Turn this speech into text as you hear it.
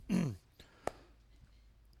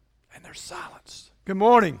There's silence. Good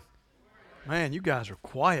morning. Man, you guys are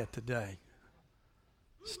quiet today.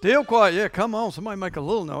 Still quiet. Yeah, come on. Somebody make a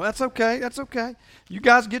little noise. That's okay. That's okay. You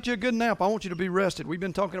guys get you a good nap. I want you to be rested. We've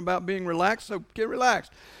been talking about being relaxed, so get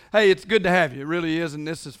relaxed. Hey, it's good to have you. It really is, and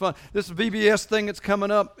this is fun. This VBS thing that's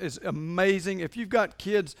coming up is amazing. If you've got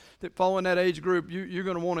kids that fall in that age group, you're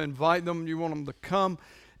going to want to invite them. You want them to come.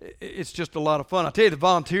 It's just a lot of fun. I tell you, the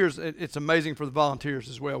volunteers, it's amazing for the volunteers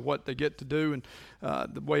as well, what they get to do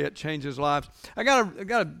and the way it changes lives. I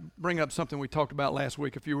gotta bring up something we talked about last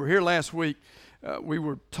week. If you were here last week, we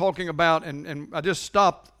were talking about, and I just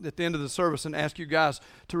stopped at the end of the service and asked you guys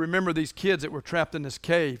to remember these kids that were trapped in this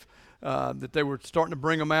cave, that they were starting to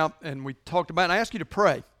bring them out, and we talked about, and I asked you to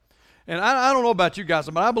pray. And I don't know about you guys,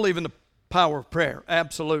 but I believe in the power of prayer.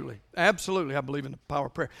 Absolutely. Absolutely, I believe in the power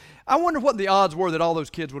of prayer. I wonder what the odds were that all those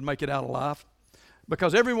kids would make it out alive,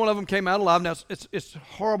 because every one of them came out alive. Now, it's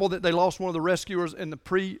horrible that they lost one of the rescuers in the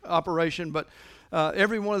pre-operation, but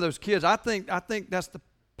every one of those kids, I think that's the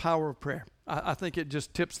power of prayer. I think it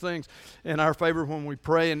just tips things in our favor when we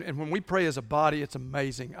pray, and when we pray as a body, it's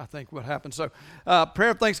amazing, I think, what happens. So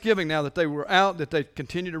prayer of thanksgiving now that they were out, that they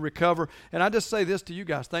continue to recover, and I just say this to you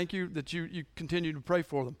guys, thank you that you continue to pray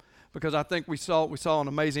for them, because I think we saw an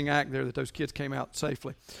amazing act there that those kids came out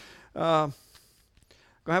safely. Going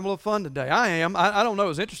to have a little fun today. I am. I don't know. It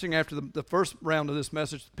was interesting after the first round of this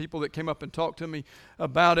message, people that came up and talked to me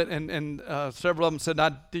about it, and several of them said,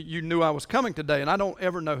 you knew I was coming today, and I don't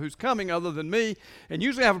ever know who's coming other than me, and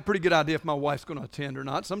usually I have a pretty good idea if my wife's going to attend or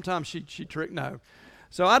not. Sometimes she tricked no.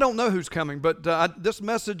 So I don't know who's coming, but this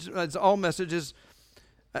message, it's all messages.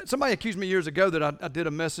 Somebody accused me years ago that I did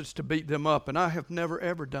a message to beat them up, and I have never,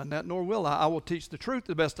 ever done that, nor will I. I will teach the truth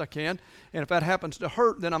the best I can, and if that happens to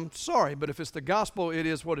hurt, then I'm sorry. But if it's the gospel, it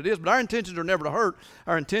is what it is. But our intentions are never to hurt.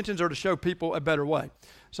 Our intentions are to show people a better way.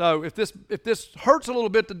 So if this hurts a little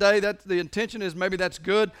bit today, that the intention is maybe that's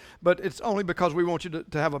good, but it's only because we want you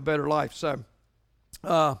to have a better life. So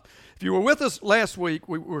if you were with us last week,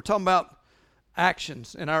 we were talking about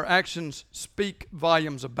actions, and our actions speak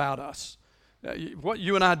volumes about us. What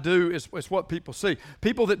you and I do is what people see.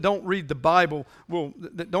 People that don't read the Bible,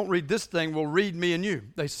 that don't read this thing, will read me and you.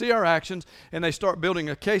 They see our actions, and they start building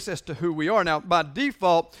a case as to who we are. Now, by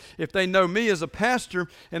default, if they know me as a pastor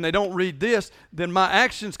and they don't read this, then my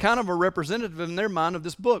actions kind of are representative in their mind of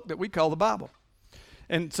this book that we call the Bible.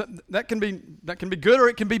 And so that can be good or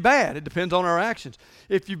it can be bad. It depends on our actions.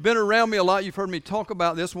 If you've been around me a lot, you've heard me talk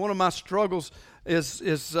about this. One of my struggles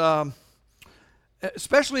is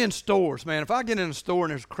especially in stores, man. If I get in a store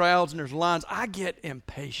and there's crowds and there's lines, I get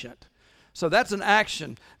impatient. So that's an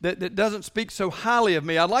action that doesn't speak so highly of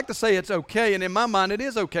me. I'd like to say it's okay, and in my mind it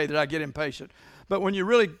is okay that I get impatient. But when you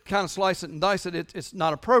really kind of slice it and dice it, it's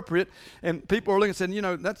not appropriate. And people are looking and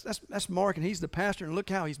saying, that's Mark, and he's the pastor, and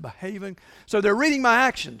look how he's behaving. So they're reading my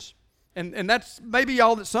actions. And that's maybe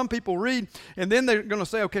all that some people read. And then they're going to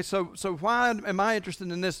say, okay, so why am I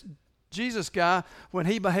interested in this Jesus guy when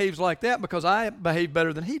he behaves like that? Because I behave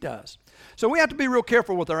better than he does. So we have to be real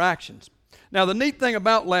careful with our actions. Now, the neat thing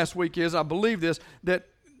about last week is, I believe this, that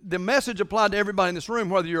the message applied to everybody in this room,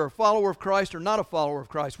 whether you're a follower of Christ or not a follower of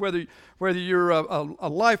Christ, whether you're a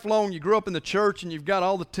lifelong, you grew up in the church and you've got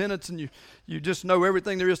all the tenets and you just know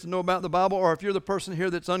everything there is to know about the Bible, or if you're the person here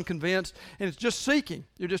that's unconvinced and it's just seeking,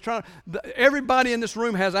 you're just trying to, everybody in this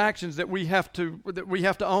room has actions that we have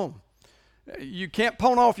to own. You can't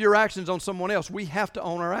pawn off your actions on someone else. We have to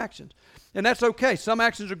own our actions. And that's okay. Some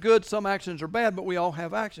actions are good, some actions are bad, but we all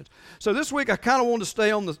have actions. So this week I kind of wanted to stay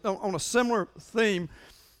on a similar theme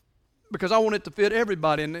because I want it to fit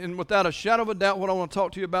everybody. And without a shadow of a doubt, what I want to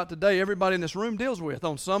talk to you about today, everybody in this room deals with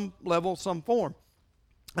on some level, some form.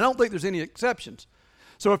 I don't think there's any exceptions.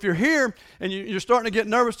 So if you're here and you're starting to get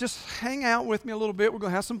nervous, just hang out with me a little bit. We're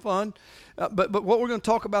going to have some fun. But what we're going to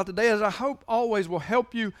talk about today is, I hope always will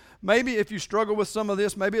help you. Maybe if you struggle with some of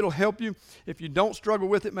this, maybe it'll help you. If you don't struggle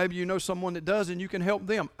with it, maybe you know someone that does and you can help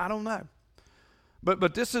them. I don't know.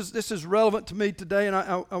 But this is relevant to me today, and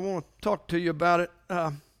I want to talk to you about it.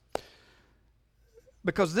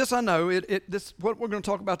 Because this I know, this what we're going to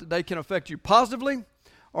talk about today can affect you positively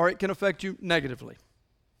or it can affect you negatively.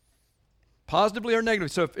 Positively or negatively.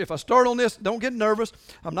 So if I start on this, don't get nervous.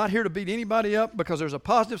 I'm not here to beat anybody up, because there's a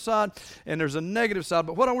positive side and there's a negative side.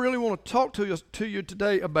 But what I really want to talk to you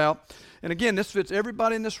today about, and again, this fits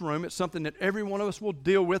everybody in this room. It's something that every one of us will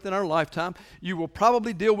deal with in our lifetime. You will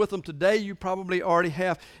probably deal with them today. You probably already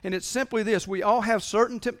have. And it's simply this. We all have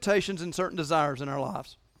certain temptations and certain desires in our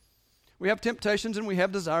lives. We have temptations and we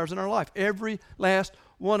have desires in our life. Every last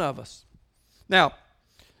one of us. Now,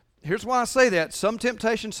 here's why I say that. Some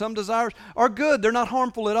temptations, some desires are good. They're not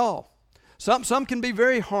harmful at all. Some can be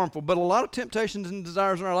very harmful, but a lot of temptations and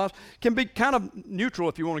desires in our lives can be kind of neutral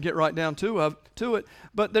if you want to get right down to it,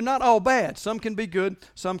 but they're not all bad. Some can be good,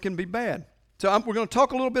 some can be bad. So we're going to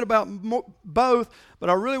talk a little bit about both, but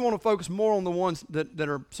I really want to focus more on the ones that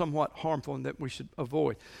are somewhat harmful and that we should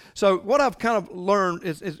avoid. So what I've kind of learned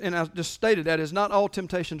is and I just stated that, is not all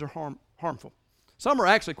temptations are harmful. Some are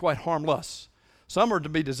actually quite harmless. Some are to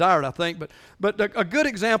be desired, I think, but a good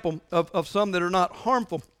example of some that are not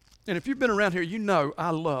harmful, and if you've been around here, you know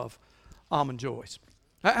I love Almond Joys.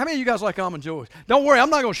 How many of you guys like Almond Joys? Don't worry,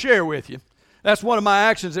 I'm not going to share with you. That's one of my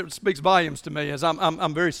actions that speaks volumes to me, as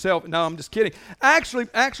I'm very no, I'm just kidding. Actually,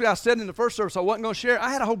 I said in the first service I wasn't going to share.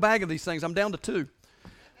 I had a whole bag of these things. I'm down to 2.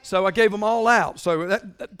 So I gave them all out. So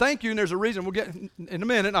thank you, and there's a reason. We'll get in a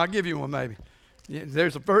minute. I'll give you one maybe. Yeah,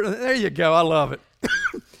 there you go. I love it.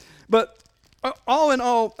 But all in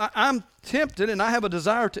all, I'm tempted, and I have a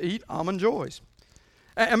desire to eat Almond Joys.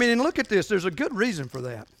 I mean, and look at this. There's a good reason for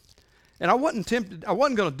that. And I wasn't tempted. I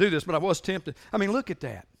wasn't going to do this, but I was tempted. I mean, look at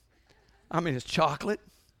that. I mean, it's chocolate.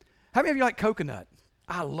 How many of you like coconut?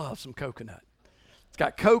 I love some coconut. It's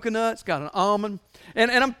got coconut. It's got an almond.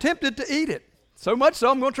 And I'm tempted to eat it. So much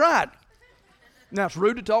so I'm going to try it. Now, it's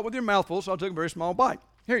rude to talk with your mouth full, so I took a very small bite.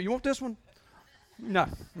 Here, you want this one? No.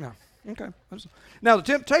 Okay. Now, the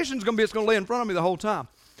temptation is going to be it's going to lay in front of me the whole time.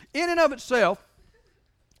 In and of itself,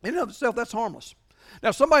 that's harmless.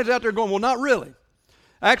 Now, somebody's out there going, well, not really.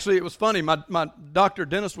 Actually, it was funny. My doctor,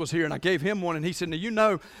 dentist, was here, and I gave him one, and he said, now, you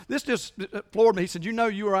know, this just floored me. He said, you know,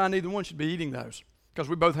 you or I, neither one should be eating those because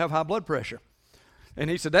we both have high blood pressure. And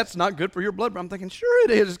he said, that's not good for your blood pressure. I'm thinking, sure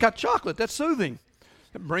it is. It's got chocolate. That's soothing.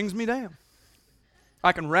 It brings me down.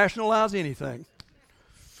 I can rationalize anything.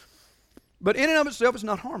 But in and of itself, it's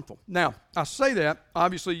not harmful. Now, I say that.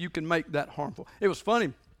 Obviously, you can make that harmful. It was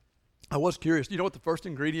funny. I was curious. You know what the first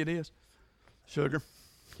ingredient is? Sugar.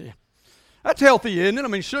 Yeah. That's healthy, isn't it? I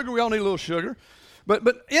mean, sugar, we all need a little sugar. But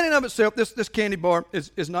in and of itself, this candy bar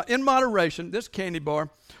is not, in moderation, this candy bar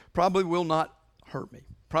probably will not hurt me.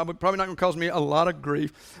 Probably not going to cause me a lot of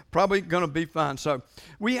grief. Probably going to be fine. So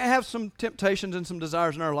we have some temptations and some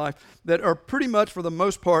desires in our life that are pretty much, for the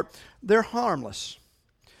most part, they're harmless.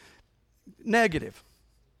 Negative.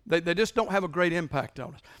 They just don't have a great impact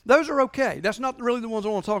on us. Those are okay. That's not really the ones I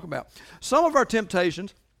want to talk about. Some of our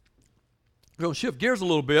temptations, I'm going to shift gears a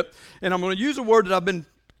little bit, and I'm going to use a word that I've been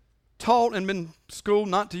taught and been schooled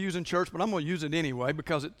not to use in church, but I'm going to use it anyway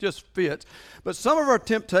because it just fits. But some of our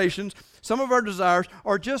temptations, some of our desires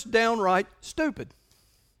are just downright stupid.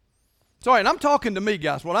 Sorry, and I'm talking to me,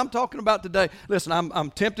 guys. What I'm talking about today, listen,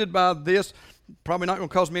 I'm tempted by this. Probably not going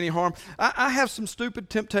to cause me any harm. I have some stupid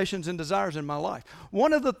temptations and desires in my life.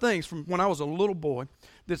 One of the things from when I was a little boy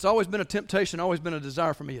that's always been a temptation, always been a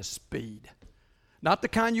desire for me is speed. Not the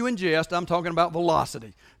kind you ingest. I'm talking about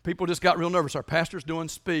velocity. People just got real nervous. Our pastor's doing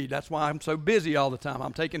speed. That's why I'm so busy all the time.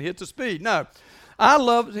 I'm taking hits of speed. No, I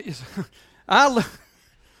don't,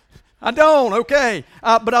 okay.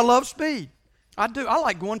 But I love speed. I do. I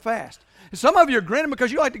like going fast. Some of you are grinning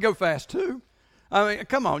because you like to go fast too. I mean,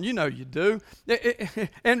 come on, you know you do.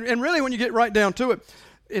 And really, when you get right down to it,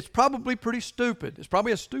 it's probably pretty stupid. It's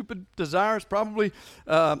probably a stupid desire. It's probably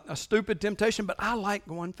a stupid temptation, but I like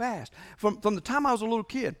going fast. From the time I was a little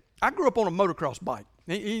kid, I grew up on a motocross bike.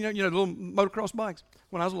 You know the little motocross bikes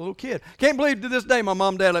when I was a little kid. Can't believe to this day my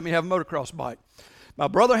mom and dad let me have a motocross bike. My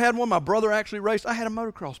brother had one. My brother actually raced. I had a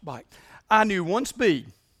motocross bike. I knew one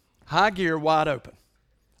speed, high gear, wide open.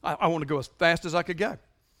 I want to go as fast as I could go.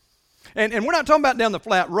 And we're not talking about down the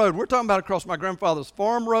flat road. We're talking about across my grandfather's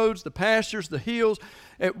farm roads, the pastures, the hills.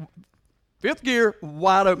 Fifth gear,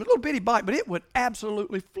 wide open. A little bitty bike, but it would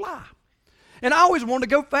absolutely fly. And I always wanted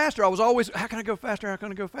to go faster. I was always, how can I go faster? How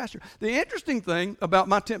can I go faster? The interesting thing about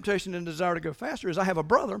my temptation and desire to go faster is I have a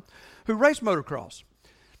brother who raced motocross.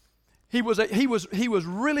 He was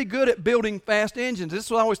really good at building fast engines. This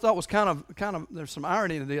is what I always thought was kind of there's some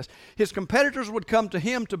irony in this. His competitors would come to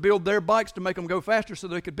him to build their bikes to make them go faster so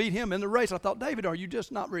they could beat him in the race. I thought, David, are you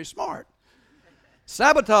just not very smart?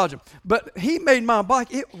 Sabotage him. But he made my bike,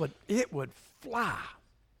 it would fly.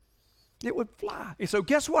 It would fly. And so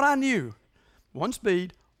guess what I knew? One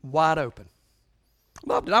speed, wide open.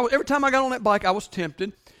 Loved it. Every time I got on that bike, I was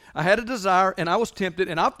tempted. I had a desire, and I was tempted,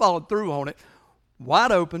 and I followed through on it.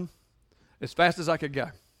 Wide open. As fast as I could go.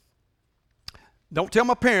 Don't tell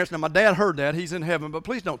my parents. Now, my dad heard that. He's in heaven. But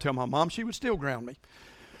please don't tell my mom. She would still ground me.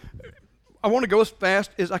 I want to go as fast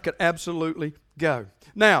as I could absolutely go.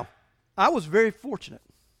 Now, I was very fortunate.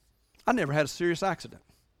 I never had a serious accident.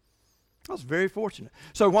 I was very fortunate.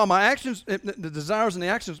 So while my actions, the desires and the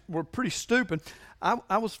actions were pretty stupid,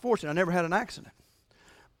 I was fortunate. I never had an accident.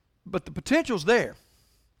 But the potential's there.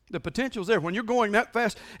 The potential's there. When you're going that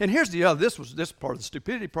fast, and here's the other, this part of the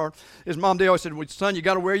stupidity part, is Mom Day always said, well, son, you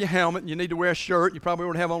got to wear your helmet, and you need to wear a shirt, you probably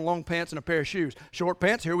want to have on long pants and a pair of shoes. Short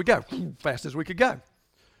pants, here we go, fast as we could go.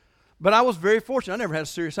 But I was very fortunate. I never had a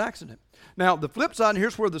serious accident. Now, the flip side, and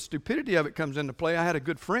here's where the stupidity of it comes into play. I had a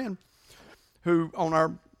good friend who, on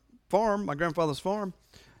our farm, my grandfather's farm,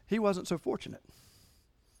 he wasn't so fortunate.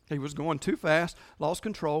 He was going too fast, lost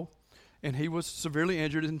control, and he was severely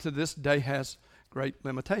injured, and to this day has great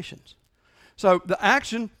limitations. So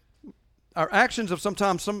our actions of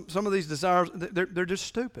sometimes some of these desires, they're just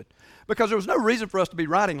stupid, because there was no reason for us to be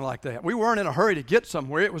riding like that. We weren't in a hurry to get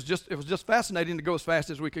somewhere. It was just fascinating to go as fast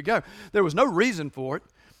as we could go. There was no reason for it,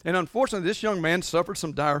 and unfortunately, this young man suffered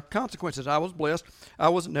some dire consequences. I was blessed. I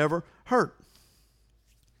was never hurt.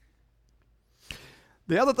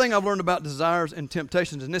 The other thing I've learned about desires and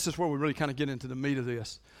temptations, and this is where we really kind of get into the meat of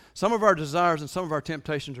this, some of our desires and some of our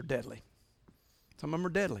temptations are deadly. Some of them are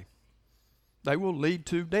deadly. They will lead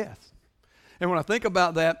to death. And when I think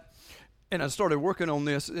about that, and I started working on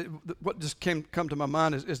this, what just come to my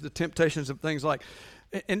mind is the temptations of things like,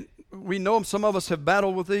 and we know them, some of us have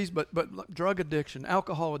battled with these, but drug addiction,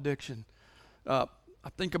 alcohol addiction. I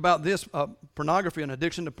think about this, pornography, an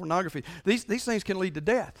addiction to pornography. These things can lead to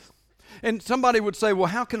death. And somebody would say, well,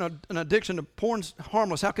 how can an addiction to porn's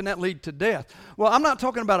harmless? How can that lead to death? Well, I'm not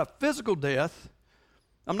talking about a physical death.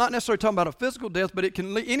 I'm not necessarily talking about a physical death, but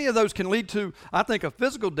any of those can lead to, I think, a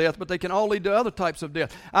physical death, but they can all lead to other types of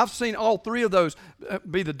death. I've seen all three of those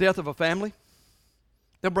be the death of a family.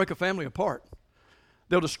 They'll break a family apart.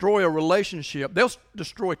 They'll destroy a relationship. They'll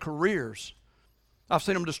destroy careers. I've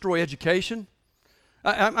seen them destroy education.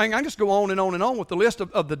 I can just go on and on and on with the list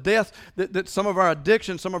of the death that some of our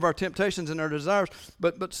addictions, some of our temptations and our desires,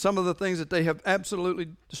 but some of the things that they have absolutely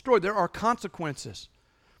destroyed. There are consequences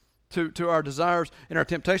to our desires and our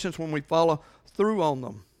temptations when we follow through on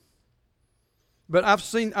them. But I've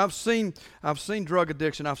seen drug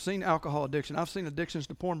addiction. I've seen alcohol addiction. I've seen addictions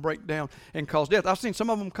to porn break down and cause death. I've seen some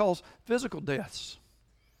of them cause physical deaths.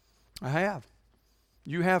 I have.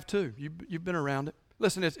 You have too. You've been around it.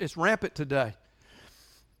 Listen, it's rampant today.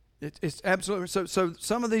 It's absolutely so.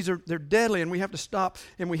 Some of these they're deadly, and we have to stop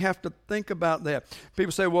and we have to think about that.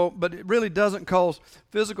 People say, well, but it really doesn't cause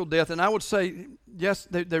physical death, and I would say yes,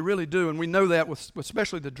 they really do, and we know that with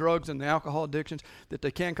especially the drugs and the alcohol addictions that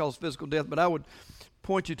they can cause physical death. But I would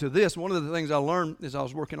point you to this. One of the things I learned as I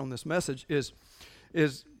was working on this message is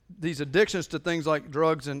these addictions to things like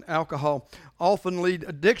drugs and alcohol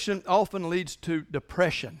addiction often leads to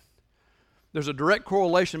depression. There's a direct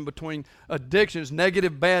correlation between addictions,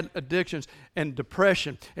 negative, bad addictions, and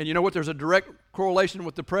depression. And you know what? There's a direct correlation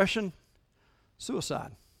with depression?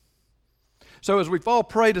 Suicide. So as we fall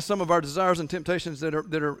prey to some of our desires and temptations that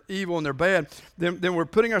are evil and they're bad, then we're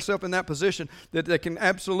putting ourselves in that position that they can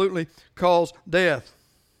absolutely cause death.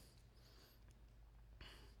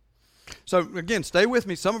 So again, stay with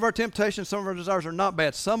me. Some of our temptations, some of our desires are not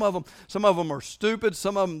bad. Some of them are stupid.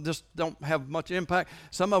 Some of them just don't have much impact.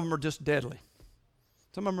 Some of them are just deadly.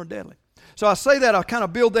 Some of them are deadly. So I say that, I kind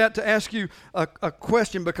of build that to ask you a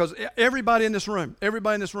question, because everybody in this room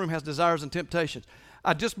has desires and temptations.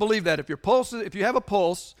 I just believe that. If you have a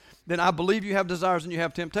pulse, then I believe you have desires and you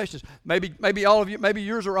have temptations. Maybe all of you, maybe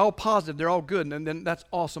yours are all positive. They're all good, and then that's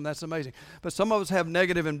awesome. That's amazing. But some of us have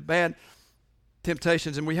negative and bad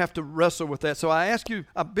temptations, and we have to wrestle with that. So I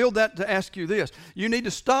build that to ask you this. You need to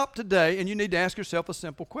stop today and you need to ask yourself a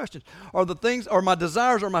simple question. Are my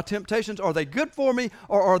desires or my temptations, are they good for me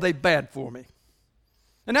or are they bad for me?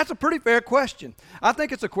 And that's a pretty fair question. I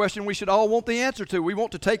think it's a question we should all want the answer to. We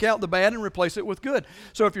want to take out the bad and replace it with good.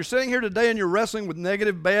 So if you're sitting here today and you're wrestling with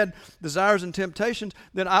negative, bad desires and temptations,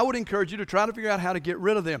 then I would encourage you to try to figure out how to get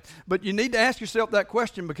rid of them. But you need to ask yourself that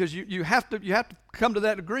question, because you have to come to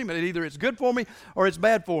that agreement. Either it's good for me or it's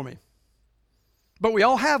bad for me. But we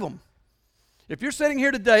all have them. If you're sitting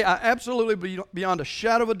here today, I absolutely, beyond a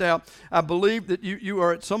shadow of a doubt, I believe that you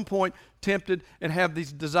are at some point tempted and have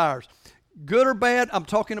these desires. Good or bad, I'm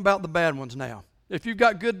talking about the bad ones now. If you've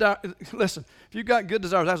got good desires,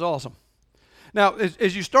 that's awesome. Now,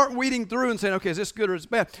 as you start weeding through and saying, okay, is this good or is it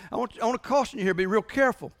bad? I want to caution you here, be real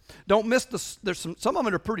careful. Don't miss there's some of them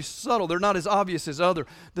that are pretty subtle. They're not as obvious as other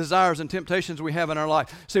desires and temptations we have in our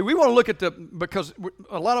life. See, we want to look at because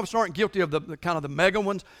a lot of us aren't guilty of the kind of the mega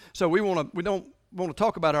ones, so we don't want to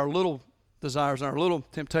talk about our little desires and our little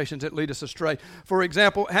temptations that lead us astray. For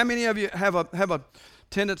example, how many of you have a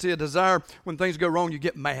tendency, a desire, when things go wrong, you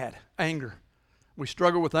get mad, anger? We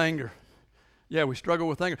struggle with anger. Yeah, we struggle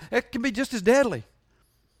with anger. It can be just as deadly.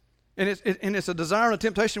 And it's a desire and a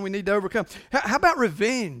temptation we need to overcome. How about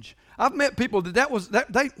revenge? I've met people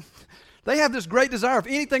They have this great desire. If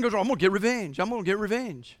anything goes wrong, I'm going to get revenge. I'm going to get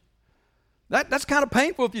revenge. That's kind of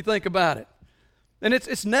painful if you think about it. And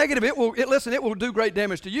it's negative. It will do great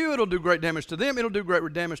damage to you. It'll do great damage to them. It'll do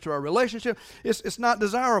great damage to our relationship. It's not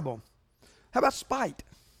desirable. How about spite?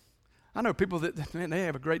 I know people that, man, they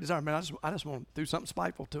have a great desire. Man, I just want to do something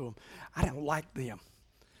spiteful to them. I don't like them.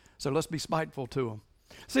 So let's be spiteful to them.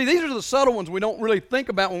 See, these are the subtle ones we don't really think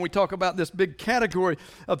about when we talk about this big category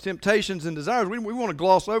of temptations and desires. We want to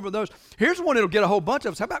gloss over those. Here's one that'll get a whole bunch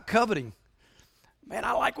of us. How about coveting? Man,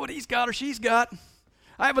 I like what he's got or she's got.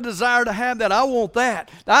 I have a desire to have that. I want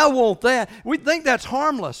that. I want that. We think that's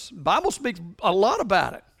harmless. The Bible speaks a lot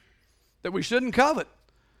about it, that we shouldn't covet.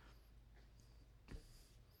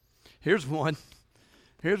 Here's one.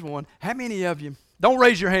 How many of you, don't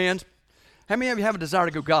raise your hands, how many of you have a desire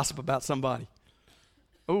to go gossip about somebody?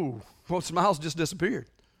 Oh, well, smiles just disappeared.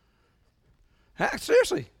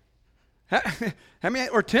 Seriously. How many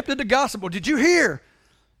are tempted to gossip? Well, did you hear?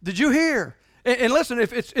 And listen,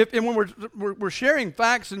 if when we're sharing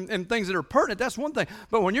facts and things that are pertinent, that's one thing.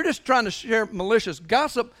 But when you're just trying to share malicious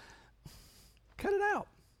gossip, cut it out.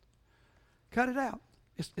 Cut it out.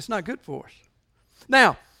 It's not good for us.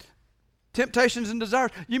 Now, temptations and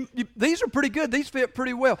desires. These are pretty good. These fit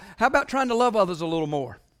pretty well. How about trying to love others a little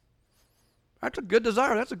more? That's a good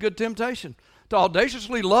desire. That's a good temptation. To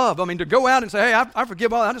audaciously love. I mean, to go out and say, hey, I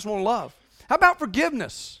forgive all. I just want to love. How about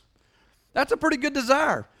forgiveness? That's a pretty good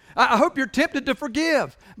desire. I hope you're tempted to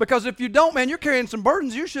forgive. Because if you don't, man, you're carrying some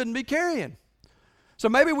burdens you shouldn't be carrying. So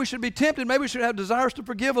maybe we should be tempted. Maybe we should have desires to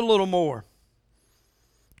forgive a little more.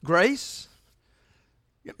 Grace.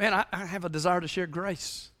 Man, I have a desire to share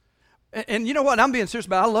grace. And you know what? I'm being serious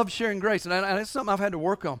about it. I love sharing grace, and it's something I've had to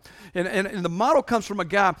work on. And the model comes from a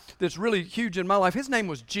guy that's really huge in my life. His name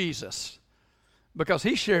was Jesus, because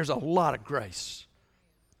he shares a lot of grace.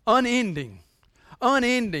 Unending.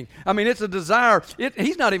 I mean, it's a desire.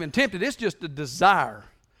 He's not even tempted. It's just a desire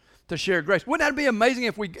to share grace. Wouldn't that be amazing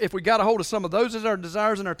if we got a hold of some of those as our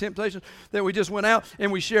desires and our temptations, that we just went out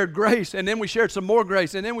and we shared grace, and then we shared some more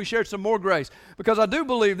grace, and then we shared some more grace? Because I do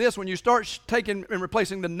believe this, when you start taking and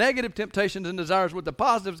replacing the negative temptations and desires with the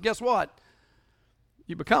positives, guess what?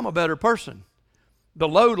 You become a better person. The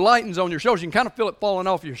load lightens on your shoulders. You can kind of feel it falling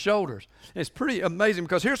off your shoulders. It's pretty amazing,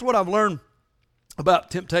 because here's what I've learned about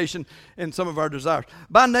temptation and some of our desires.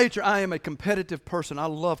 By nature, I am a competitive person. I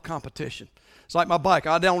love competition. It's like my bike.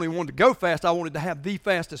 I don't only wanted to go fast, I wanted to have the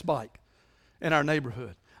fastest bike in our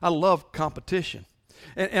neighborhood. I love competition.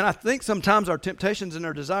 And I think sometimes our temptations and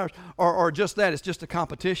our desires are just that. It's just a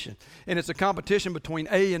competition. And it's a competition between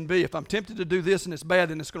A and B. If I'm tempted to do this and it's bad,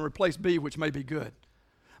 then it's going to replace B, which may be good.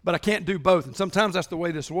 But I can't do both, and sometimes that's the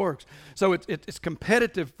way this works. So it's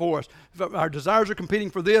competitive for us. Our desires are competing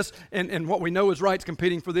for this, and what we know is right is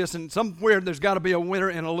competing for this, and somewhere there's got to be a winner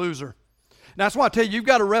and a loser. Now, that's why I tell you, you've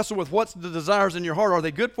got to wrestle with what's the desires in your heart. Are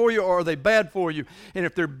they good for you, or are they bad for you? And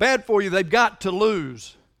if they're bad for you, they've got to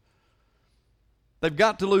lose. They've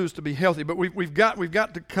got to lose to be healthy. But we've got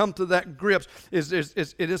to come to that grips.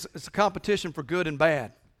 It's a competition for good and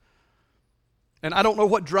bad. And I don't know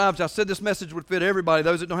what drives. I said this message would fit everybody.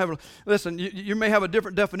 Those that don't have listen, you may have a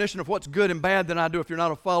different definition of what's good and bad than I do if you're not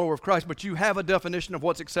a follower of Christ, but you have a definition of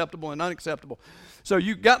what's acceptable and unacceptable. So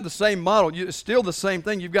you've got the same model. It's still the same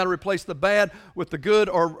thing. You've got to replace the bad with the good,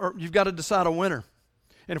 or you've got to decide a winner.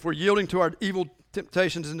 And if we're yielding to our evil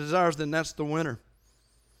temptations and desires, then that's the winner.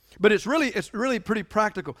 But it's really pretty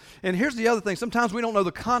practical. And here's the other thing. Sometimes we don't know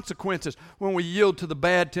the consequences when we yield to the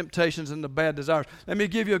bad temptations and the bad desires. Let me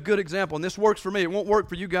give you a good example, and this works for me. It won't work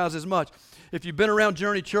for you guys as much. If you've been around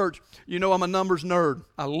Journey Church, you know I'm a numbers nerd.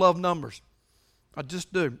 I love numbers. I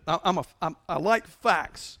just do. I like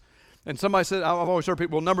facts. And somebody said, I've always heard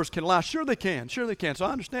people, well, numbers can lie. Sure they can. So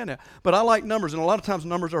I understand that. But I like numbers, and a lot of times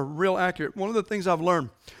numbers are real accurate. One of the things I've learned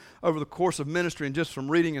over the course of ministry and just from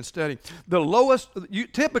reading and studying,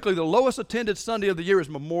 typically the lowest attended Sunday of the year is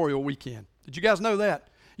Memorial Weekend. Did you guys know that?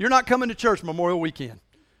 You're not coming to church Memorial Weekend.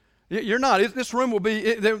 You're not. This room will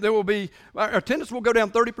be, there will be, our attendance will go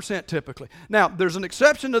down 30% typically. Now, there's an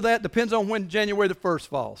exception to that. Depends on when January the 1st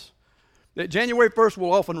falls. That January 1st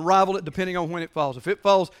will often rival it depending on when it falls. If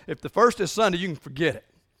the 1st is Sunday, you can forget it.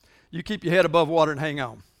 You keep your head above water and hang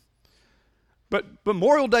on. But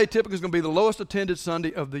Memorial Day typically is going to be the lowest attended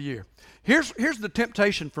Sunday of the year. Here's the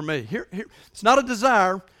temptation for me. Here, it's not a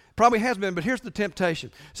desire, probably has been, but here's the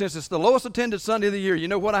temptation. Since it's the lowest attended Sunday of the year, you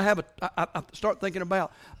know what I start thinking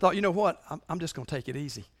about? I thought, you know what? I'm just going to take it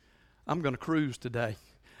easy. I'm going to cruise today.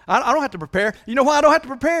 I don't have to prepare. You know why I don't have to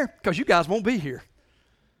prepare? Because you guys won't be here.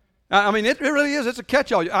 I mean, it really is. It's a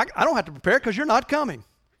catch-all. I don't have to prepare because you're not coming.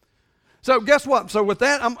 So guess what? So with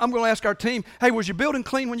that, I'm going to ask our team, hey, was your building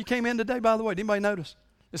clean when you came in today, by the way? Did anybody notice?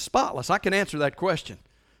 It's spotless. I can answer that question.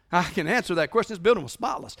 I can answer that question. This building was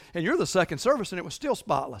spotless. And you're the second service, and it was still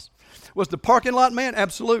spotless. Was the parking lot man?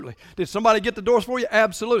 Absolutely. Did somebody get the doors for you?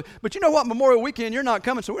 Absolutely. But you know what? Memorial weekend, you're not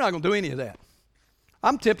coming, so we're not going to do any of that.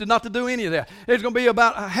 I'm tempted not to do any of that. There's going to be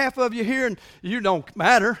about half of you here, and you don't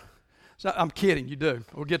matter. So I'm kidding. You do.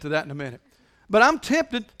 We'll get to that in a minute. But I'm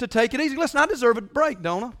tempted to take it easy. Listen, I deserve a break,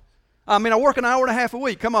 don't I? I mean, I work an hour and a half a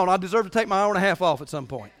week. Come on, I deserve to take my hour and a half off at some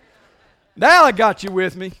point. Now I got you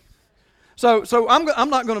with me. So I'm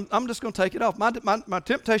just going to take it off. My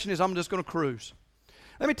temptation is I'm just going to cruise.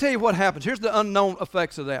 Let me tell you what happens. Here's the unknown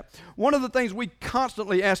effects of that. One of the things we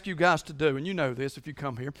constantly ask you guys to do, and you know this if you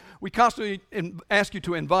come here, we constantly ask you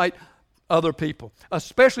to invite other people,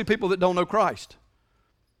 especially people that don't know Christ.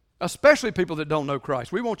 Especially people that don't know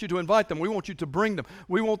Christ. We want you to invite them. We want you to bring them.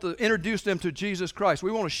 We want to introduce them to Jesus Christ.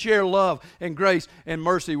 We want to share love and grace and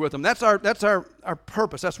mercy with them. That's our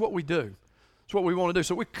purpose. That's what we do. That's what we want to do.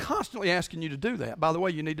 So we're constantly asking you to do that. By the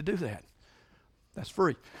way, you need to do that. That's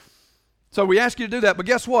free. So we ask you to do that. But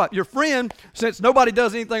guess what? Your friend, since nobody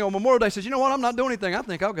does anything on Memorial Day, says, you know what? I'm not doing anything. I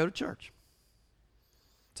think I'll go to church.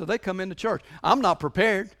 So they come into church. I'm not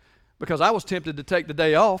prepared because I was tempted to take the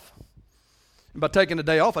day off. And by taking the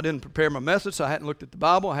day off, I didn't prepare my message, so I hadn't looked at the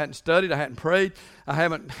Bible, I hadn't studied, I hadn't prayed, I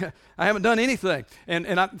haven't done anything. And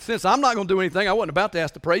since I'm not going to do anything, I wasn't about to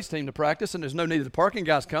ask the praise team to practice, and there's no need of the parking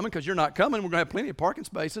guys coming because you're not coming. We're going to have plenty of parking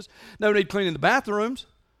spaces. No need cleaning the bathrooms.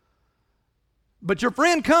 But your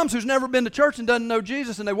friend comes who's never been to church and doesn't know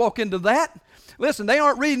Jesus, and they walk into that. Listen, they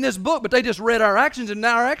aren't reading this book, but they just read our actions, and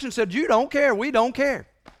now our actions said, you don't care, we don't care.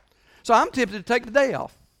 So I'm tempted to take the day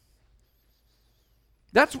off.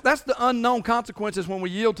 That's the unknown consequences when we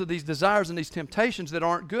yield to these desires and these temptations that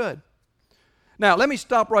aren't good. Now, let me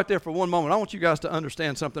stop right there for one moment. I want you guys to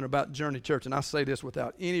understand something about Journey Church, and I say this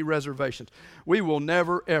without any reservations. We will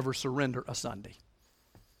never, ever surrender a Sunday.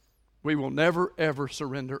 We will never, ever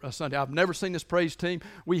surrender a Sunday. I've never seen this praise team.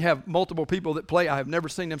 We have multiple people that play. I have never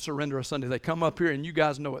seen them surrender a Sunday. They come up here, and you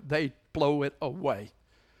guys know it. They blow it away.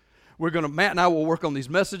 Matt and I will work on these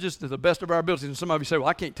messages to the best of our abilities. And some of you say, well,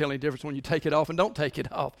 I can't tell any difference when you take it off and don't take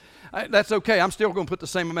it off. That's okay. I'm still going to put the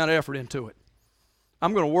same amount of effort into it.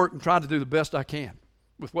 I'm going to work and try to do the best I can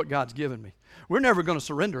with what God's given me. We're never going to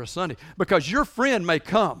surrender a Sunday because your friend may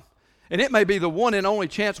come, and it may be the one and only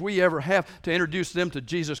chance we ever have to introduce them to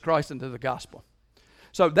Jesus Christ and to the gospel.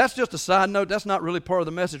 So that's just a side note. That's not really part of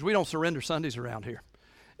the message. We don't surrender Sundays around here.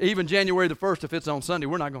 Even January the 1st, if it's on Sunday,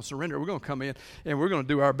 we're not going to surrender. We're going to come in and we're going to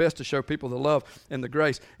do our best to show people the love and the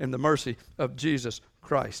grace and the mercy of Jesus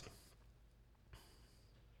Christ.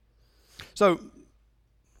 So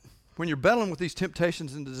when you're battling with these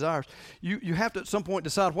temptations and desires, you have to at some point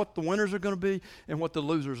decide what the winners are going to be and what the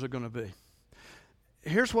losers are going to be.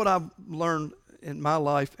 Here's what I've learned in my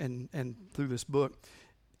life and through this book.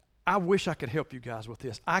 I wish I could help you guys with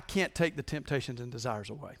this. I can't take the temptations and desires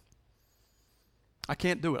away. I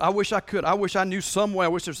can't do it. I wish I could. I wish I knew some way. I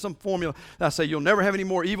wish there's some formula that I say you'll never have any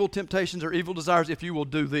more evil temptations or evil desires if you will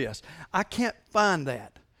do this. I can't find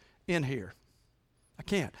that in here. I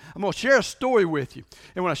can't. I'm going to share a story with you.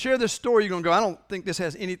 And when I share this story, you're going to go, I don't think this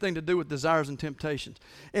has anything to do with desires and temptations.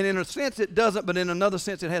 And in a sense it doesn't, but in another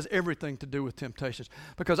sense it has everything to do with temptations.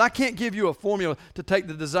 Because I can't give you a formula to take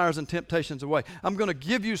the desires and temptations away. I'm going to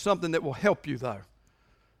give you something that will help you, though.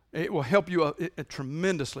 It will help you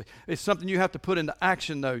tremendously. It's something you have to put into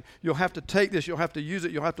action, though. You'll have to take this. You'll have to use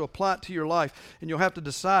it. You'll have to apply it to your life, and you'll have to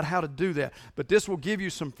decide how to do that. But this will give you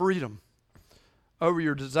some freedom over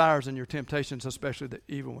your desires and your temptations, especially the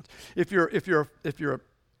evil ones. If you're a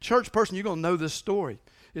church person, you're going to know this story.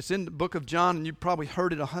 It's in the book of John, and you've probably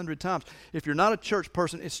heard it 100 times. If you're not a church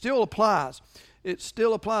person, it still applies. It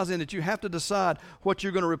still applies in that you have to decide what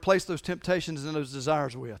you're going to replace those temptations and those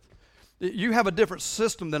desires with. You have a different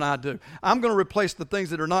system than I do. I'm going to replace the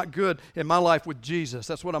things that are not good in my life with Jesus.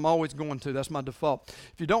 That's what I'm always going to. That's my default.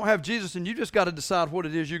 If you don't have Jesus, then you just got to decide what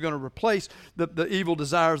it is you're going to replace the evil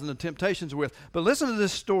desires and the temptations with. But listen to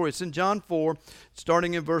this story. It's in John 4,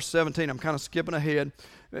 starting in verse 17. I'm kind of skipping ahead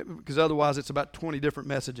because otherwise it's about 20 different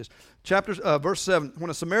messages. Verse 7,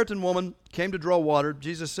 when a Samaritan woman came to draw water,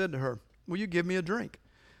 Jesus said to her, will you give me a drink?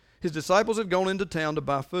 His disciples had gone into town to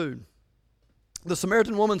buy food. The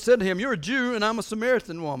Samaritan woman said to him, you're a Jew and I'm a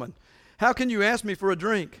Samaritan woman. How can you ask me for a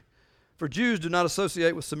drink? For Jews do not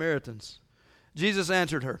associate with Samaritans. Jesus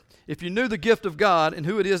answered her, if you knew the gift of God and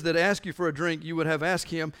who it is that asks you for a drink, you would have asked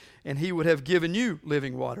him and he would have given you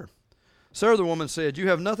living water. Sir, the woman said, you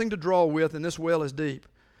have nothing to draw with and this well is deep.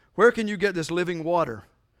 Where can you get this living water?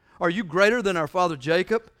 Are you greater than our father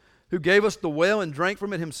Jacob, who gave us the well and drank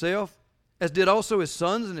from it himself, as did also his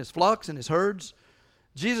sons and his flocks and his herds.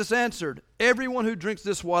 Jesus answered, everyone who drinks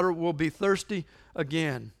this water will be thirsty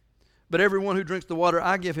again. But everyone who drinks the water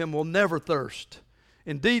I give him will never thirst.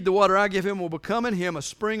 Indeed, the water I give him will become in him a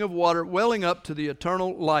spring of water welling up to the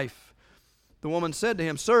eternal life. The woman said to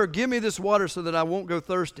him, Sir, give me this water so that I won't go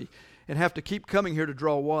thirsty and have to keep coming here to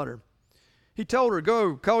draw water. He told her,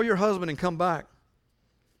 Go, call your husband and come back.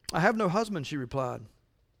 I have no husband, she replied.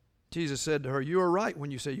 Jesus said to her, You are right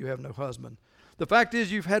when you say you have no husband. The fact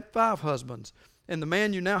is you've had 5 husbands, and the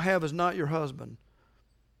man you now have is not your husband.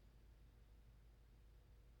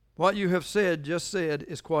 What you have just said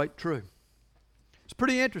is quite true. It's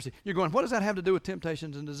pretty interesting. You're going, what does that have to do with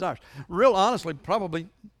temptations and desires? Real honestly, probably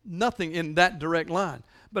nothing in that direct line.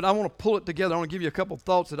 But I want to pull it together. I want to give you a couple of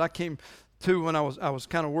thoughts that I came to when I was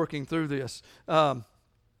kind of working through this.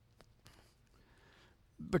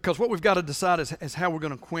 Because what we've got to decide is how we're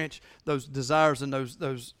going to quench those desires and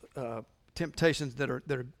those temptations that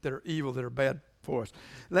are evil, that are bad for us.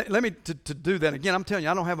 Let me to do that again. I'm telling you,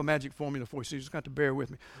 I don't have a magic formula for you, so you just got to bear with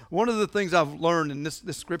me. One of the things I've learned, and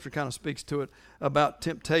this scripture kind of speaks to it about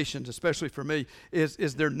temptations, especially for me,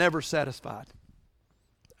 is they're never satisfied.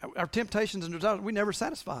 Our temptations and desires, we never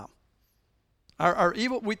satisfy them. Our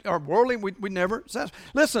evil, our worldly, we never satisfy.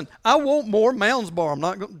 Listen, I want more Mounds Bar.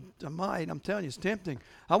 I'm telling you, it's tempting.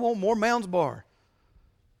 I want more Mounds Bar.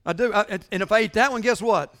 I do. And if I eat that one, guess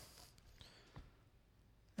what?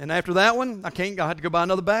 And after that one, I have to go buy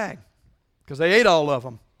another bag because they ate all of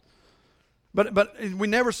them. But we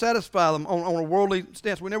never satisfy them on a worldly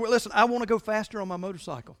stance. We never, listen, I want to go faster on my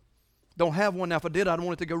motorcycle. Don't have one now. If I did, I'd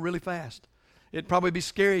want it to go really fast. It'd probably be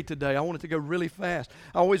scary today. I want it to go really fast.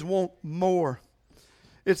 I always want more.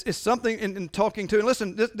 It's something in talking to, and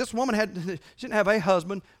listen, this woman she didn't have a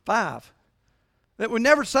husband, 5. That we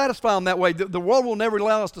never satisfy them that way. The world will never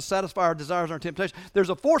allow us to satisfy our desires and our temptations.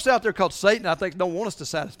 There's a force out there called Satan, I think, don't want us to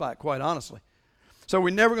satisfy it, quite honestly. So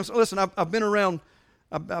we're never going to, listen, I've been around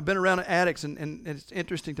addicts, and it's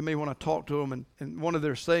interesting to me when I talk to them, and one of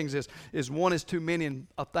their sayings is 1 is too many and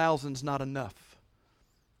 1,000's not enough.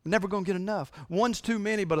 We're never going to get enough. 1's too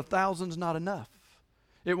many, but 1,000's not enough.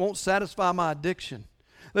 It won't satisfy my addiction.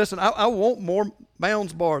 Listen, I want more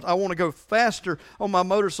Mounds Bars. I want to go faster on my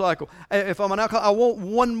motorcycle. If I'm an alcoholic, I want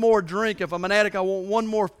one more drink. If I'm an addict, I want one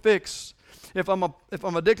more fix. If I'm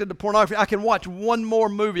addicted to pornography, I can watch one more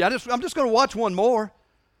movie. I'm just going to watch one more,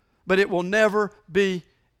 but it will never be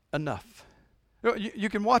enough. You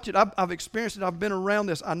can watch it. I've experienced it. I've been around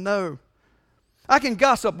this. I know. I can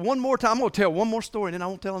gossip one more time. I'm going to tell one more story, and then I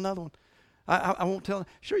won't tell another one. I won't tell.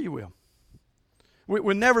 Sure you will.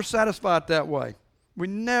 We're never satisfied that way. We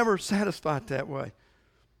never satisfied that way.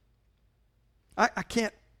 I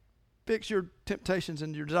can't fix your temptations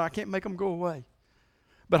and your desire. I can't make them go away.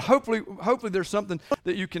 But hopefully there's something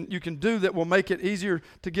that you can do that will make it easier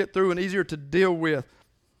to get through and easier to deal with.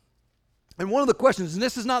 And one of the questions, and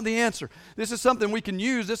this is not the answer, this is something we can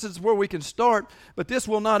use, this is where we can start, but this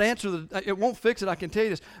will not answer, it won't fix it, I can tell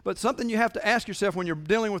you this, but something you have to ask yourself when you're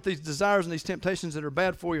dealing with these desires and these temptations that are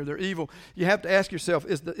bad for you, they're evil, you have to ask yourself,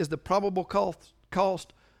 is the probable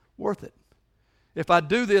cost worth it? If I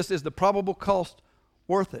do this, is the probable cost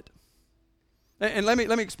worth it? And let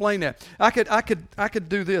me explain that. I could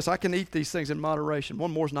do this. I can eat these things in moderation. One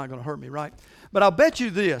more is not going to hurt me, right? But I'll bet you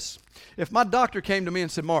this. If my doctor came to me and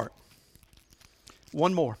said, Mark,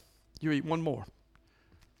 one more. You eat one more.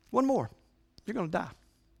 One more. You're going to die.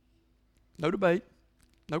 No debate.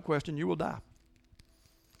 No question. You will die.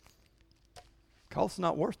 Cost's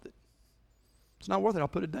not worth it. It's not worth it. I'll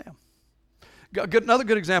put it down. Another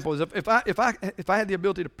good example is if I had the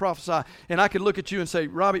ability to prophesy and I could look at you and say,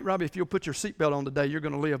 Robbie, if you'll put your seatbelt on today, you're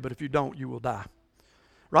going to live, but if you don't, you will die.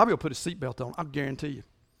 Robbie will put his seatbelt on. I guarantee you.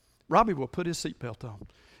 Robbie will put his seatbelt on.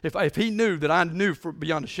 If he knew that I knew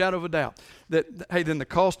beyond a shadow of a doubt that, hey, then the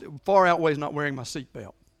cost far outweighs not wearing my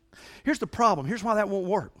seatbelt. Here's the problem. Here's why that won't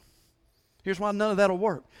work. Here's why none of that will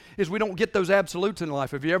work, is we don't get those absolutes in life.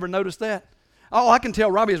 Have you ever noticed that? All I can tell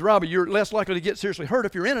Robbie is, Robbie, you're less likely to get seriously hurt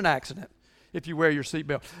if you're in an accident if you wear your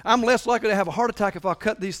seatbelt. I'm less likely to have a heart attack if I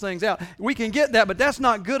cut these things out. We can get that, but that's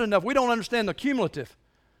not good enough. We don't understand the cumulative.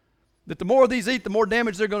 That the more of these eat, the more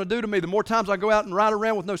damage they're going to do to me. The more times I go out and ride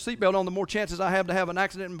around with no seatbelt on, the more chances I have to have an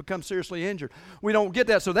accident and become seriously injured. We don't get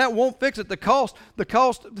that, so that won't fix it. The cost,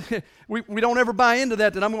 we don't ever buy into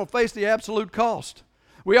that I'm going to face the absolute cost.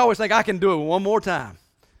 We always think I can do it one more time.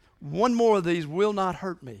 One more of these will not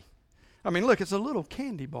hurt me. I mean, look, it's a little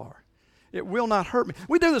candy bar. It will not hurt me.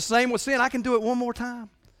 We do the same with sin. I can do it one more time.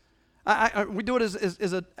 We do it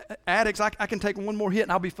as addicts. I can take one more hit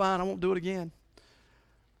and I'll be fine. I won't do it again.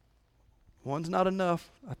 One's not enough.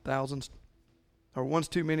 1,000's Or one's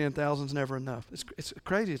too many and thousands never enough. It's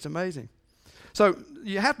crazy. It's amazing. So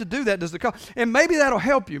you have to do that. And maybe that'll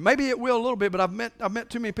help you. Maybe it will a little bit, but I've met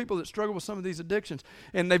too many people that struggle with some of these addictions,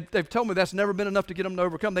 and they've told me that's never been enough to get them to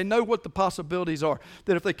overcome. They know what the possibilities are,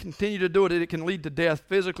 that if they continue to do it, it can lead to death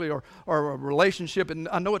physically or a relationship, and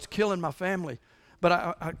I know it's killing my family,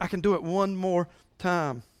 but I can do it one more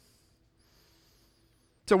time.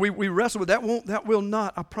 So we wrestle with that will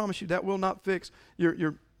not, I promise you, that will not fix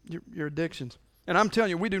your addictions. And I'm telling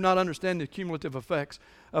you, we do not understand the cumulative effects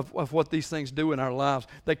of what these things do in our lives.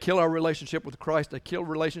 They kill our relationship with Christ. They kill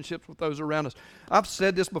relationships with those around us. I've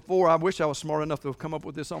said this before. I wish I was smart enough to have come up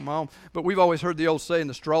with this on my own. But we've always heard the old saying,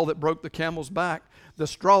 the straw that broke the camel's back. The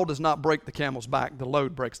straw does not break the camel's back. The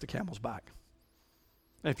load breaks the camel's back.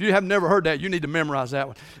 And if you have never heard that, you need to memorize that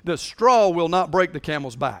one. The straw will not break the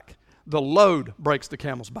camel's back. The load breaks the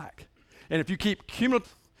camel's back. And if you keep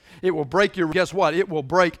cumulative, it will break guess what? It will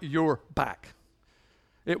break your back.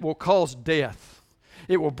 It will cause death.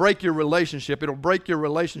 It will break your relationship. It will break your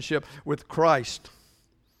relationship with Christ.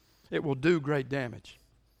 It will do great damage.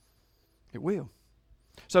 It will.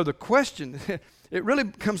 So the question, it really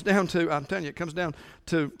comes down to, I'm telling you, it comes down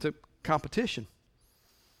to competition.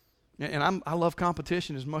 And I love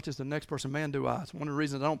competition as much as the next person. Man, do I. It's one of the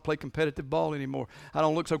reasons I don't play competitive ball anymore. I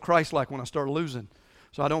don't look so Christ-like when I start losing.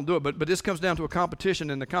 So I don't do it. But this comes down to a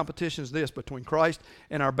competition, and the competition is this, between Christ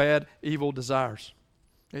and our bad, evil desires.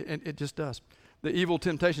 It just does. The evil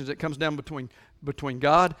temptations that comes down between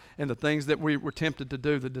God and the things that we were tempted to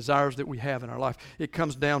do, the desires that we have in our life. It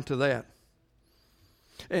comes down to that.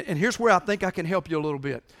 And here's where I think I can help you a little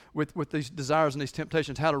bit with these desires and these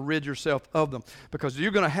temptations, how to rid yourself of them. Because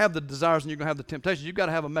you're going to have the desires and you're going to have the temptations. You've got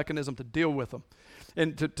to have a mechanism to deal with them.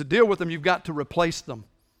 And to deal with them, you've got to replace them.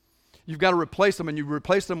 You've got to replace them, and you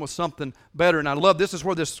replace them with something better. And I love, this is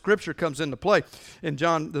where this scripture comes into play. In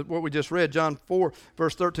John, what we just read, John 4,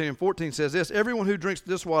 verse 13 and 14 says this, everyone who drinks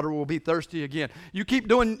this water will be thirsty again. You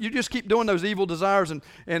just keep doing those evil desires and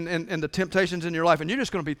the temptations in your life, and you're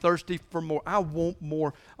just going to be thirsty for more. I want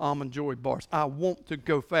more Almond Joy bars. I want to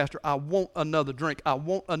go faster. I want another drink. I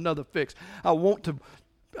want another fix. I want to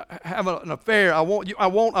have an affair. I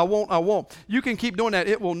want. You can keep doing that.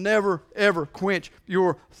 It will never, ever quench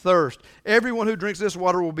your thirst. Everyone who drinks this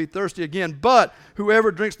water will be thirsty again, but whoever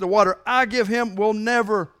drinks the water I give him will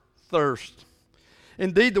never thirst.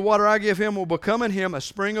 Indeed, the water I give him will become in him a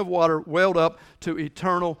spring of water welled up to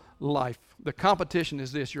eternal life. The competition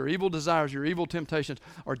is this. Your evil desires, your evil temptations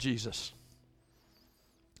are Jesus.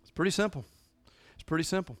 It's pretty simple. It's pretty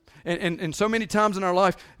simple. And so many times in our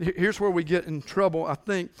life, here's where we get in trouble, I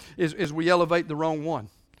think, is we elevate the wrong one.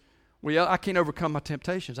 I can't overcome my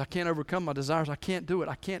temptations. I can't overcome my desires. I can't do it.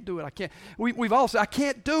 I can't do it. I can't. We've all said, I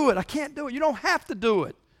can't do it. I can't do it. You don't have to do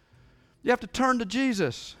it. You have to turn to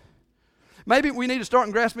Jesus. Maybe we need to start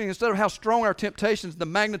grasping, instead of how strong our temptations, the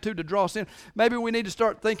magnitude to draw us in, maybe we need to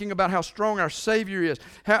start thinking about how strong our Savior is,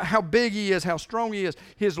 how big He is, how strong He is.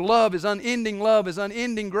 His love, His unending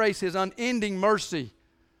grace, His unending mercy.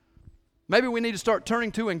 Maybe we need to start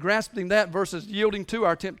turning to and grasping that versus yielding to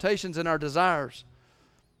our temptations and our desires.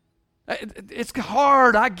 It's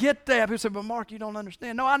hard. I get that. People say, but Mark, you don't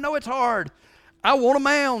understand. No, I know it's hard. I want a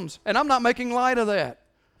mounds, and I'm not making light of that.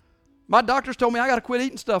 My doctors told me I got to quit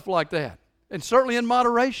eating stuff like that. And certainly in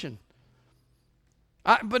moderation.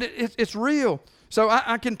 But it's real. So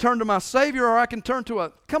I can turn to my Savior, or I can turn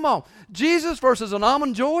to Jesus versus an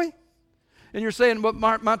Almond Joy? And you're saying, but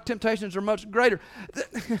my temptations are much greater.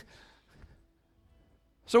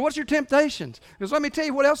 So what's your temptations? Because let me tell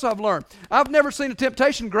you what else I've learned. I've never seen a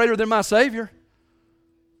temptation greater than my Savior.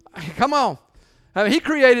 Come on. I mean, He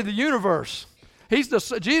created the universe.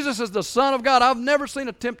 Jesus is the Son of God. I've never seen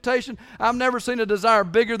a temptation. I've never seen a desire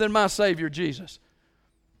bigger than my Savior, Jesus.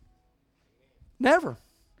 Never.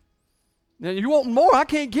 Now, you want more? I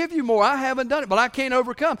can't give you more. I haven't done it, but I can't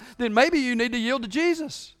overcome. Then maybe you need to yield to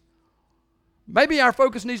Jesus. Maybe our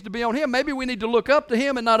focus needs to be on Him. Maybe we need to look up to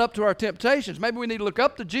Him and not up to our temptations. Maybe we need to look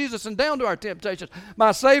up to Jesus and down to our temptations.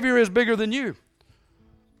 My Savior is bigger than you.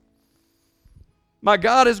 My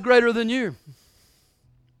God is greater than you.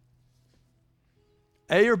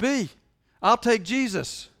 A or B? I'll take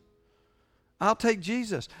Jesus. I'll take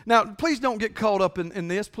Jesus. Now, please don't get caught up in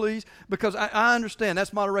this, please, because I understand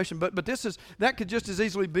that's moderation, but that could just as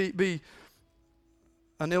easily be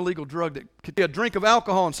an illegal drug. That could be a drink of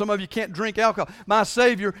alcohol, and some of you can't drink alcohol. My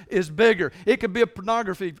Savior is bigger. It could be a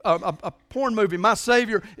pornography, a porn movie. My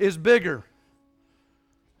Savior is bigger.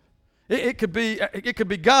 It could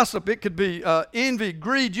be gossip. It could be envy,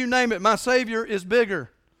 greed, you name it. My Savior is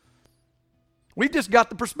bigger. We've just got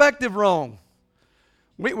the perspective wrong.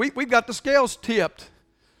 We've got the scales tipped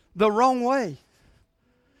the wrong way.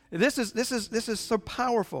 This is so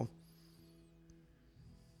powerful.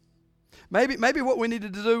 Maybe what we need to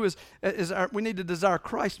do is we need to desire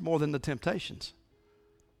Christ more than the temptations.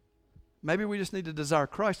 Maybe we just need to desire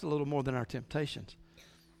Christ a little more than our temptations.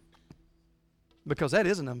 Because that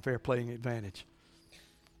is an unfair playing advantage.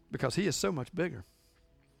 Because He is so much bigger.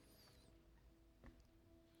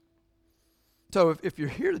 So if you're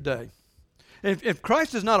here today, if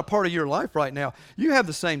Christ is not a part of your life right now, you have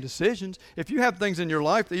the same decisions. If you have things in your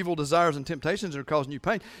life, the evil desires and temptations that are causing you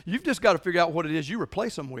pain, you've just got to figure out what it is you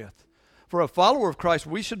replace them with. For a follower of Christ,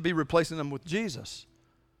 we should be replacing them with Jesus.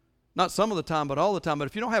 Not some of the time, but all the time. But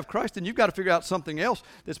if you don't have Christ, then you've got to figure out something else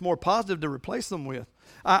that's more positive to replace them with.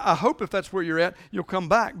 I hope if that's where you're at, you'll come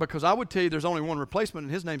back, because I would tell you there's only one replacement,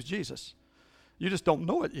 and His name's Jesus. You just don't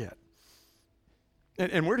know it yet.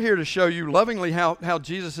 And we're here to show you lovingly how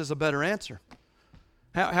Jesus is a better answer.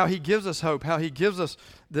 How He gives us hope, how He gives us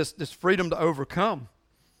this freedom to overcome.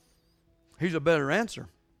 He's a better answer.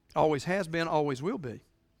 Always has been, always will be.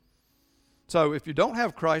 So if you don't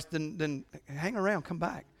have Christ, then hang around, come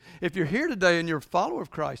back. If you're here today and you're a follower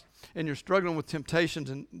of Christ and you're struggling with temptations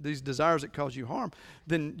and these desires that cause you harm,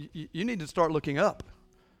 then you need to start looking up.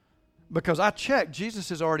 Because I checked, Jesus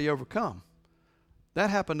has already overcome. That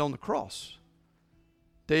happened on the cross.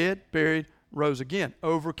 Dead, buried, rose again,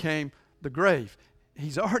 overcame the grave.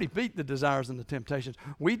 He's already beat the desires and the temptations.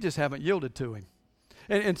 We just haven't yielded to Him.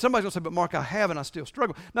 And somebody's going to say, but Mark, I have and I still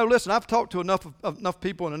struggle. No, listen, I've talked to enough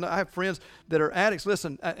people, and I have friends that are addicts.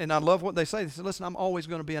 Listen, and I love what they say. They say, listen, I'm always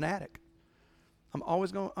going to be an addict. I'm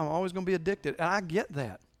always going to be addicted. And I get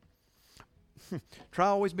that. Try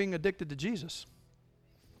always being addicted to Jesus.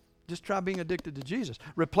 Just try being addicted to Jesus.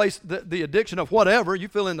 Replace the addiction of whatever, you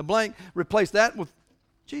fill in the blank, replace that with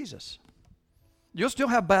Jesus. You'll still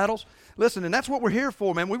have battles. Listen, and that's what we're here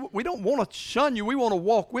for, man. We don't want to shun you. We want to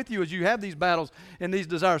walk with you as you have these battles and these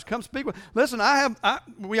desires. Come speak with. Listen,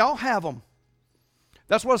 we all have them.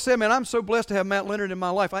 That's what I said, man. I'm so blessed to have Matt Leonard in my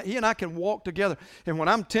life. He and I can walk together. And when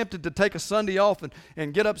I'm tempted to take a Sunday off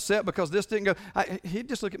and get upset because this didn't go, he'd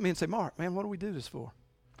just look at me and say, Mark, man, what do we do this for?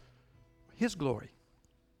 His glory.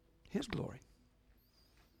 His glory.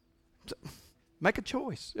 So, make a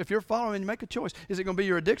choice. If you're following, make a choice. Is it going to be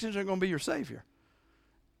your addictions or is it going to be your Savior?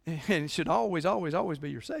 And it should always, always, always be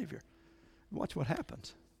your Savior. Watch what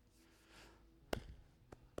happens.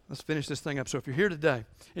 Let's finish this thing up. So if you're here today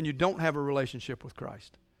and you don't have a relationship with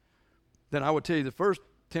Christ, then I would tell you the first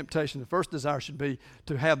temptation, the first desire should be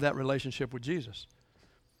to have that relationship with Jesus.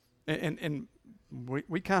 And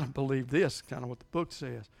we kind of believe this, kind of what the book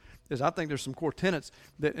says, is I think there's some core tenets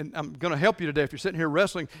that, and I'm going to help you today. If you're sitting here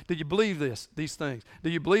wrestling, do you believe these things? Do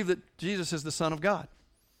you believe that Jesus is the Son of God?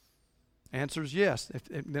 Answer is yes.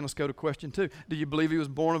 Then let's go to question 2. Do you believe He was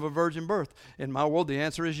born of a virgin birth? In my world, the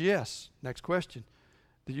answer is yes. Next question.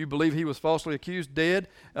 Do you believe He was falsely accused, dead,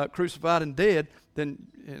 crucified and dead?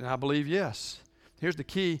 And I believe yes. Here's the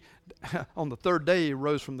key. On the third day, He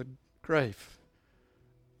rose from the grave.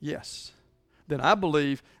 Yes. Then I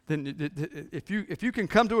believe, if you can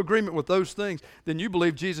come to agreement with those things, then you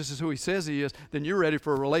believe Jesus is who He says He is, then you're ready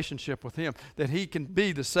for a relationship with Him, that He can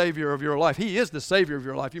be the Savior of your life. He is the Savior of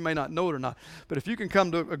your life. You may not know it or not. But if you can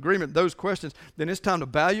come to agreement with those questions, then it's time to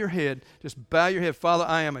bow your head. Just bow your head. Father,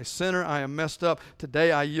 I am a sinner. I am messed up.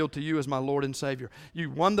 Today I yield to You as my Lord and Savior.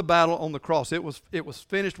 You won the battle on the cross. It was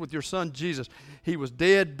finished with Your Son, Jesus. He was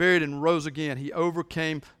dead, buried, and rose again. He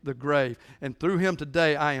overcame the grave. And through Him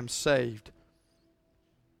today I am saved.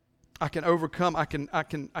 I can overcome. I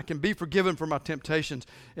can be forgiven for my temptations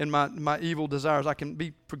and my evil desires. I can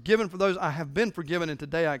be forgiven for those. I have been forgiven, and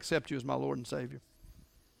today I accept You as my Lord and Savior.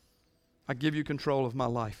 I give You control of my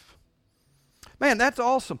life. Man, that's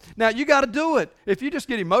awesome. Now, you got to do it. If you just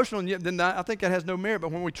get emotional, then I think that has no merit.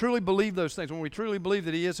 But when we truly believe those things, when we truly believe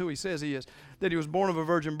that He is who He says He is, that He was born of a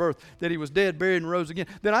virgin birth, that He was dead, buried, and rose again,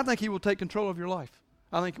 then I think He will take control of your life.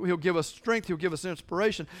 I think He'll give us strength. He'll give us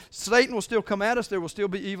inspiration. Satan will still come at us. There will still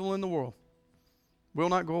be evil in the world. Will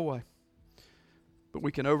not go away. But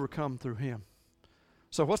we can overcome through Him.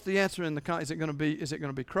 So what's the answer in the is it going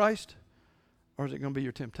to be Christ, or is it going to be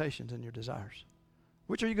your temptations and your desires?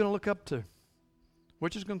 Which are you going to look up to?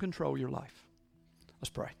 Which is going to control your life? Let's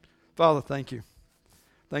pray. Father, thank You.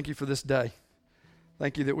 Thank You for this day.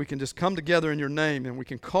 Thank You that we can just come together in Your name and we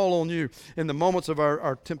can call on You in the moments of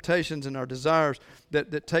our temptations and our desires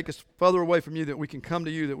that take us further away from You, that we can come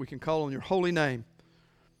to You, that we can call on Your holy name,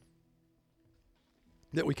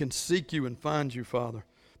 that we can seek You and find You, Father,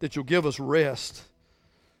 that You'll give us rest,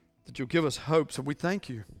 that You'll give us hope. So we thank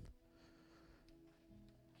You.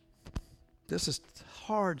 This is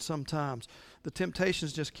hard sometimes. The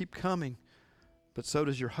temptations just keep coming, but so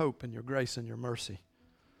does Your hope and Your grace and Your mercy.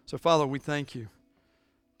 So, Father, we thank you.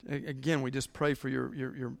 Again, we just pray for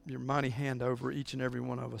your mighty hand over each and every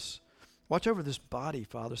one of us. Watch over this body,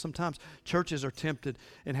 Father. Sometimes churches are tempted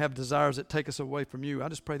and have desires that take us away from you. I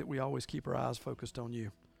just pray that we always keep our eyes focused on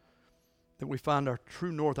you, that we find our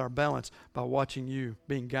true north, our balance, by watching you,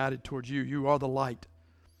 being guided towards you. You are the light.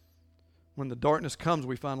 When the darkness comes,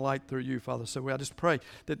 we find light through you, Father. So I just pray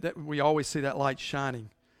that we always see that light shining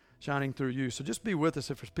through you. So just be with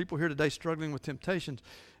us. If there's people here today struggling with temptations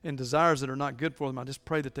and desires that are not good for them, I just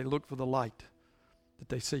pray that they look for the light, that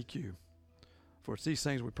they seek you. For it's these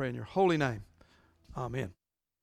things we pray in your holy name. Amen.